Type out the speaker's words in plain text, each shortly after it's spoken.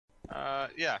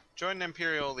Yeah, join the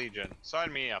Imperial Legion.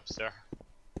 Sign me up, sir.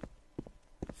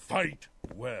 Fight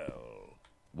well.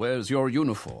 Where's your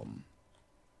uniform?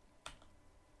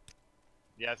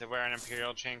 You have to wear an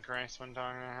Imperial chain brace when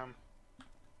talking to him.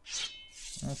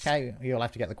 Okay, you'll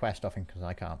have to get the quest off him because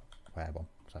I can't wear one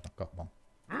because I've not got one.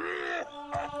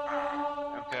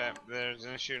 Okay, there's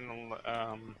an issue in the,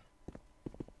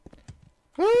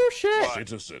 Oh shit! What?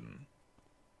 Citizen.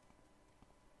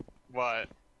 What?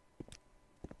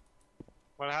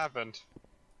 What happened?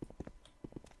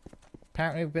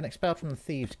 Apparently we've been expelled from the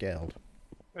Thieves Guild.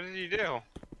 What did you do?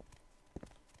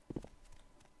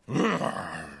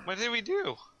 What did we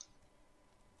do?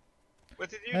 What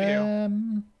did you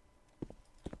do?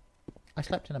 I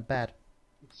slept in a bed.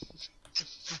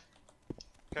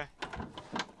 Okay.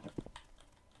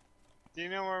 Do you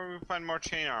know where we find more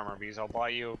chain armor? Because I'll buy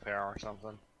you a pair or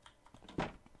something.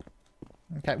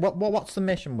 Okay, what's the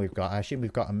mission we've got? I assume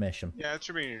we've got a mission. Yeah, it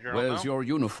should be in your journal. Where's your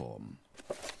uniform?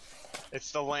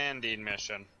 It's the landing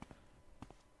mission.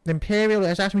 The Imperial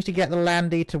has asked me to get the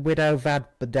landy to Widow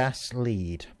Vabdas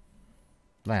lead.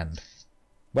 Land.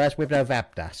 Where's Widow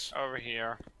Vabdas? Over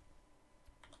here.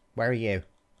 Where are you?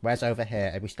 Where's over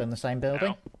here? Are we still in the same building?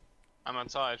 No. I'm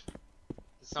outside.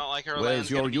 It's not like her Where's land's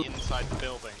gonna your be inside the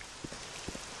building.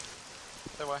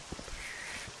 That way.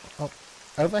 Oh,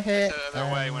 over here.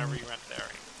 That way whenever you rent there.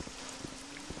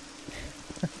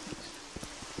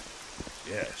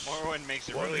 Yes. Morrowind makes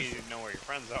it really easy to know where your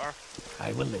friends are.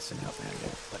 I will listen,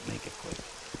 Outlander, but make it quick.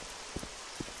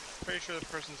 Pretty sure the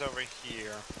person's over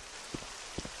here.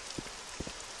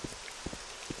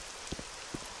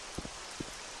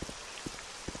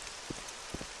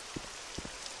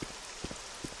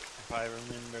 If I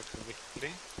remember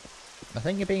correctly. I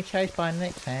think you're being chased by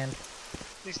Nick's hand.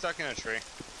 He's stuck in a tree.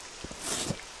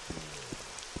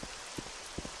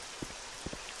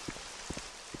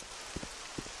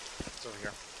 It's over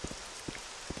here.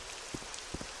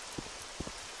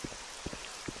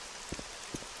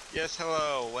 Yes,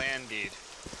 hello, Landed.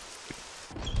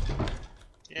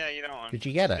 Yeah, you don't want. Did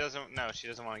you get it? No, she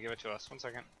doesn't want to give it to us. 1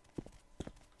 second.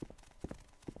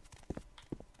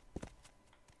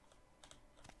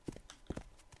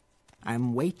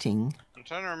 I'm waiting. I'm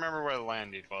trying to remember where the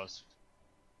Landed was.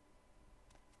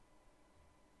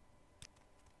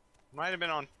 Might have been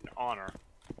on Honor.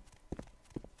 I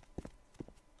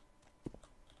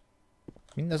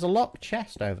mean, there's a locked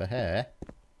chest over here.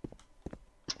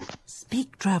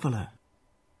 Speak, traveler.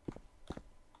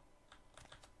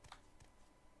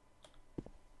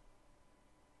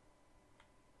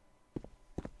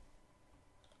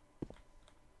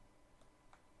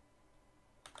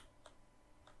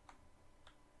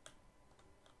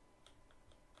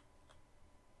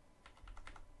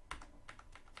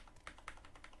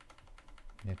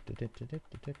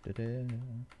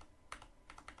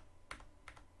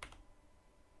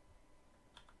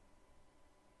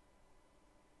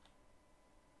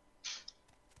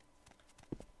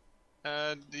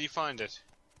 Did you find it?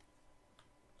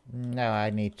 No, I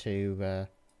need to,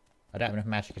 I don't have enough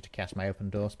magic to cast my open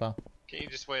door spell. Can you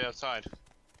just wait outside?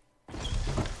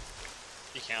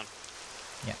 You can.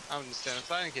 Yeah. I'm gonna stand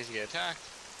outside in case you get attacked.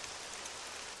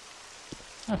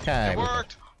 Okay. It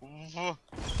worked!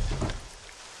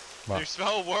 What? Your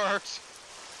spell worked!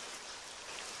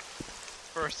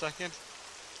 For a second.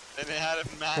 And it had a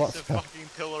massive spell? fucking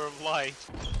pillar of light.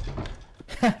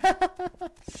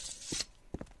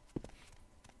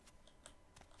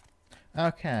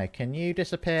 Okay, can you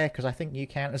disappear? Because I think you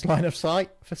count as line of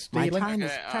sight for My stealing. time is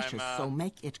Okay, precious, I'm, so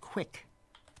make it quick.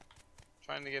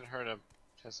 Trying to get her to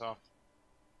piss off.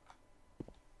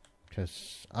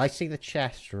 Because I see the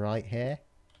chest right here.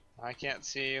 I can't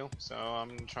see you, so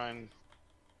I'm trying.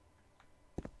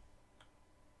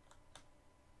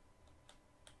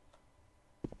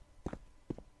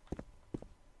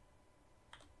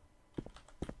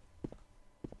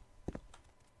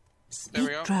 There we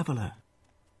Speak, go. traveler.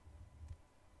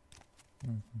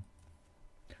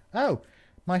 Oh,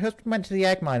 my husband went to the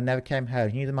egg mine and never came home.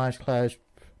 He knew the mine's closed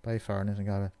by foreigners and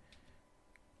go.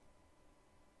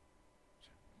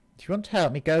 If you want to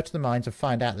help me, go to the mines and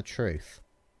find out the truth.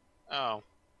 Oh.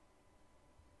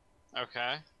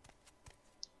 Okay.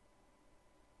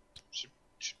 Should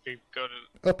we go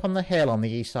to... Up on the hill on the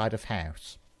east side of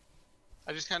house.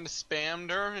 I just kind of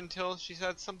spammed her until she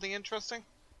said something interesting.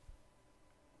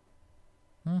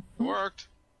 It worked.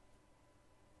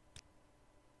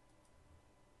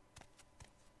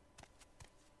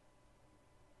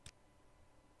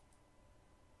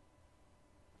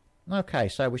 Okay,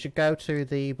 so we should go to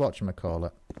the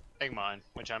whatchamacallit. Egg mine,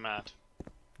 which I'm at.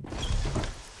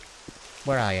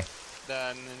 Where are you?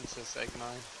 The Ninsis egg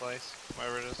mine place,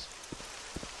 wherever it is.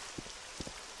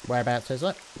 Whereabouts is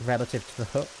it? Relative to the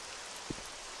hut?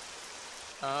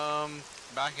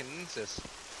 Back in Insis,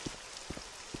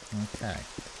 Okay.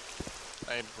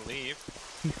 I believe.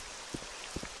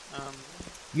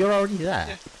 You're already there?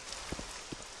 Yeah.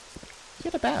 You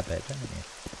get about a bit, don't you?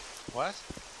 What?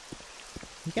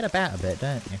 You get about a bit,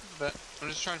 don't you? But I'm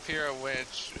just trying to figure out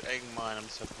which egg mine I'm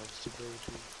supposed to go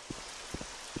to.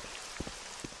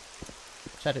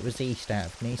 Said it was east out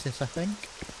of Nesis, I think.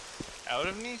 Out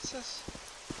of Nesis?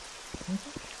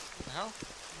 Mm-hmm. The hell?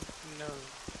 No.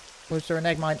 Was there an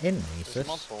egg mine in There's Nesis?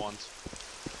 multiple ones.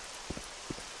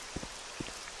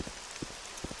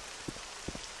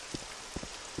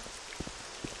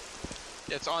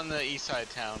 It's on the east side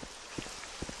of town.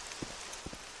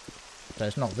 So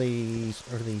it's not these,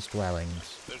 or these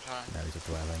dwellings? They're trying. No, these are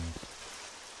dwellings.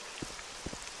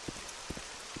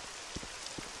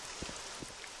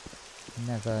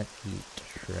 Never eat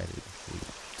shredded wheat.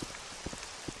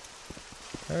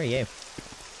 Where are you?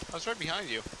 I was right behind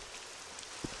you.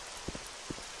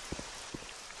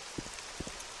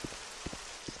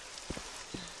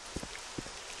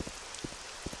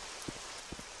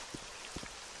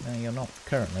 No, you're not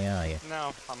currently, are you?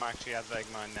 No, I'm actually at the egg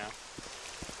mine now.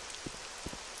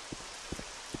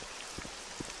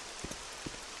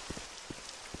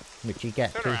 Which you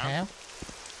get Turn to around. how?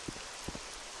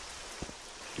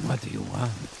 What do you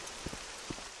want?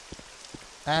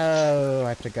 Oh, I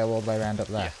have to go all the way around up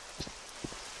there. Yeah.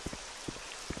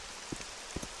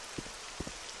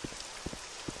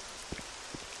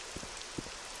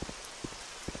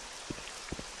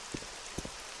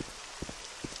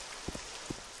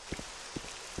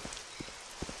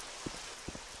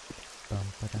 Bum,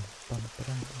 ba-dum, bum,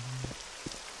 ba-dum.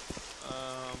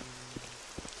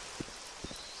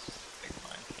 Egg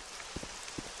mine.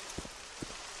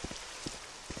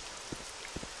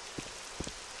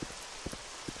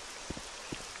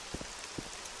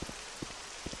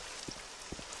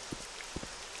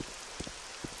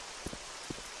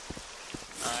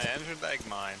 I entered the egg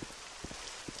mine.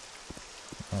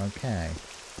 Okay.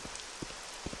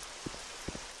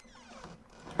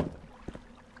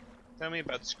 Tell me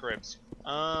about scripts.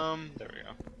 There we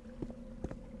go.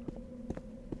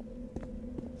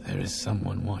 There is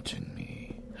someone watching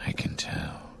me. I can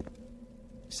tell.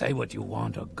 Say what you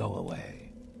want or go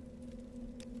away.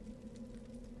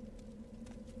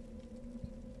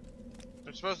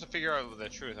 We're supposed to figure out the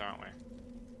truth, aren't we?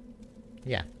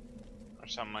 Yeah. Or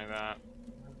something like that.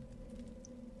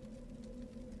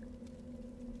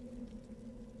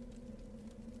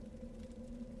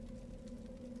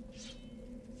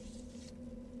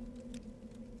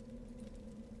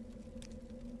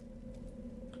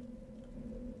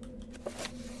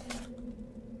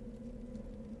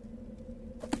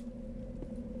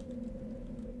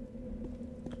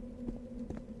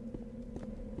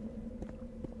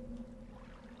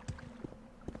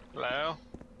 Hello?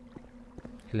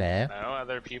 Hello? No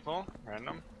other people?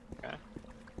 Random? Okay.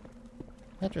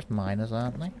 They're just miners,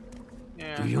 aren't they?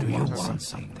 Yeah. Do you want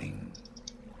something?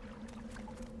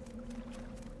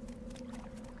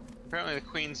 Apparently the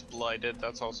Queen's blighted.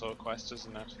 That's also a quest,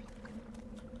 isn't it?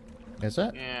 Is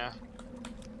it? Yeah.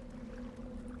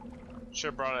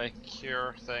 Should've brought a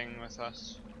cure thing with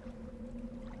us.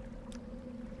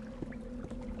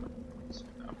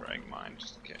 Upper egg mine,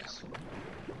 just in case.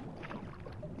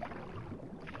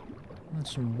 And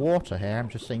some water here. I'm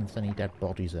just seeing if there's any dead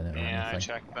bodies in it or Yeah, I anything.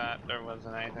 checked that. There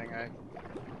wasn't anything.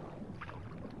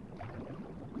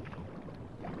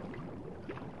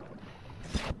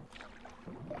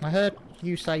 I heard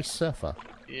you say suffer.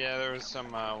 Yeah, there was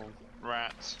some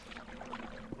rats.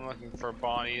 I'm looking for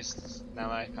bodies. Now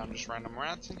that I found just random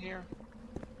rats in here.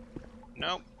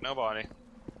 Nope, no body. He's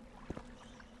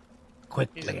in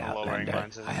Quickly, the lowering Outlander.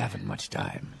 mines, isn't I he? haven't much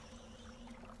time.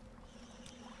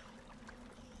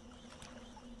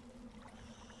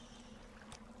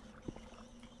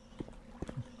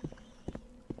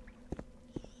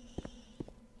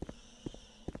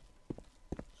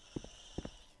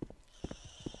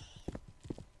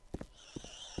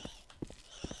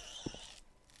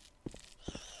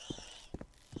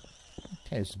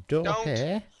 Okay, there's a door Don't.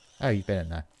 here. Oh, you've been in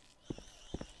there.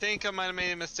 Think I might have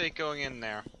made a mistake going in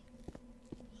there.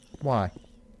 Why?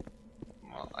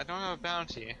 Well, I don't have a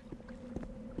bounty.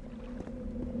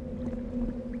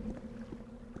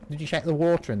 Did you check the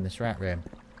water in this rat room?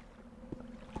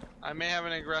 I may have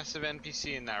an aggressive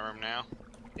NPC in that room now.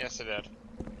 Yes, I did.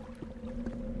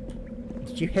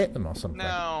 Did you hit them or something?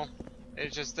 No.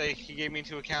 It's just he gave me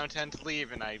to a count 10 to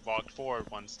leave, and I walked forward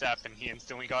one step, and he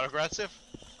instantly got aggressive.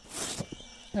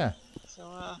 Yeah.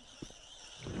 So,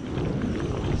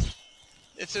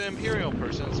 it's an Imperial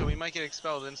person, so we might get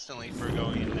expelled instantly for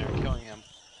going in there and killing him.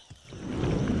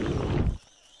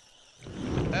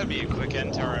 That'd be a quick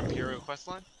end to our Imperial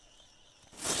questline.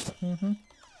 Mm-hmm.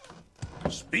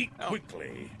 Speak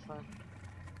quickly. Fine.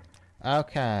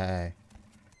 Okay.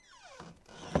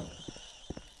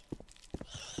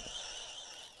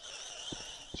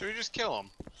 Should we just kill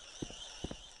him?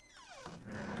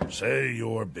 Say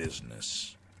your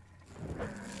business.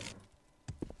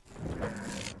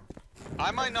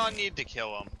 I might not need to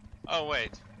kill him. Oh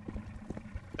wait,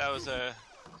 that was a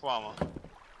Kwama.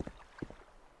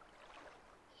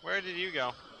 Where did you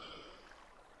go?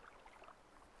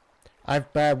 I've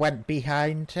went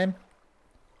behind him.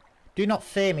 Do not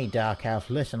fear me, Dark Elf.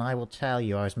 Listen, I will tell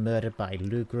you I was murdered by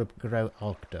Lugrub Gro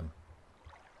Ogdom.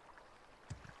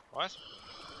 What?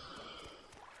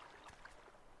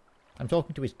 I'm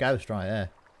talking to his ghost right there.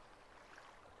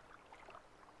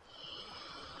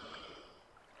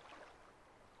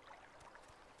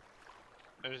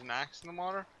 There's an axe in the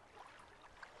water?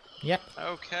 Yep.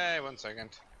 Okay, 1 second.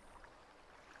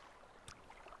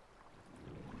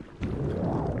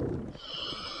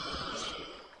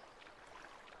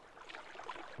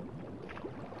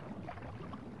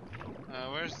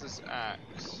 Where's this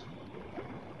axe?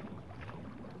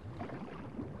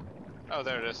 Oh,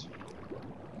 there it is.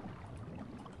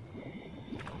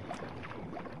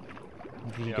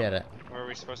 Did you get it? Where are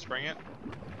we supposed to bring it?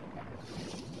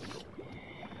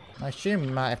 I assume you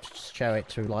might have to show it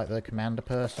to, like, the commander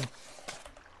person.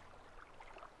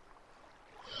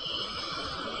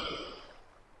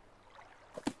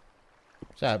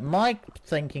 So, my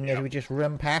thinking is we just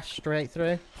run past straight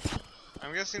through.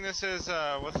 I'm guessing this is,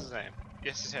 what's his name?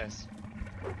 Yes, it is.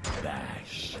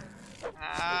 Dash.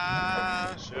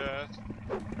 Ah, shit.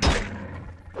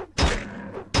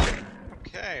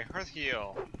 Okay, Hearth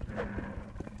Heal.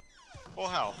 Full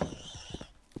health.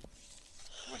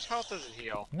 How much health does it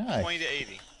heal? Nice. 20 to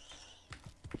 80.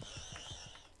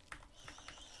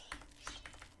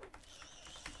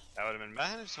 That would have been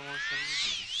bad if someone was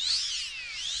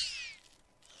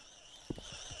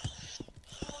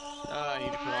I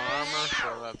need to put on armor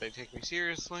so that they take me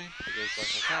seriously, because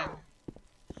that's a thing.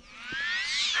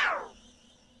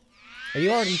 Are you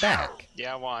already back?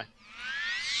 Yeah, why?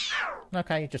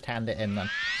 Okay, you just hand it in then.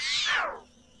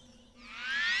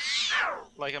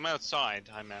 Like, I'm outside,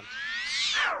 I meant.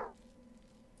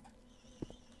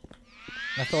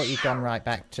 I thought you'd gone right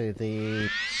back to the...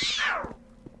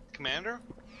 Commander?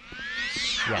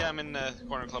 Yeah. Yeah, I'm in the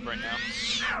corner club right now.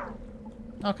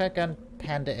 Okay, go and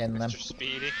hand it in then. Mr.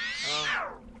 Speedy.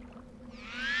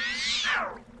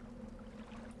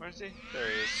 Where's he? There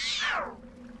he is.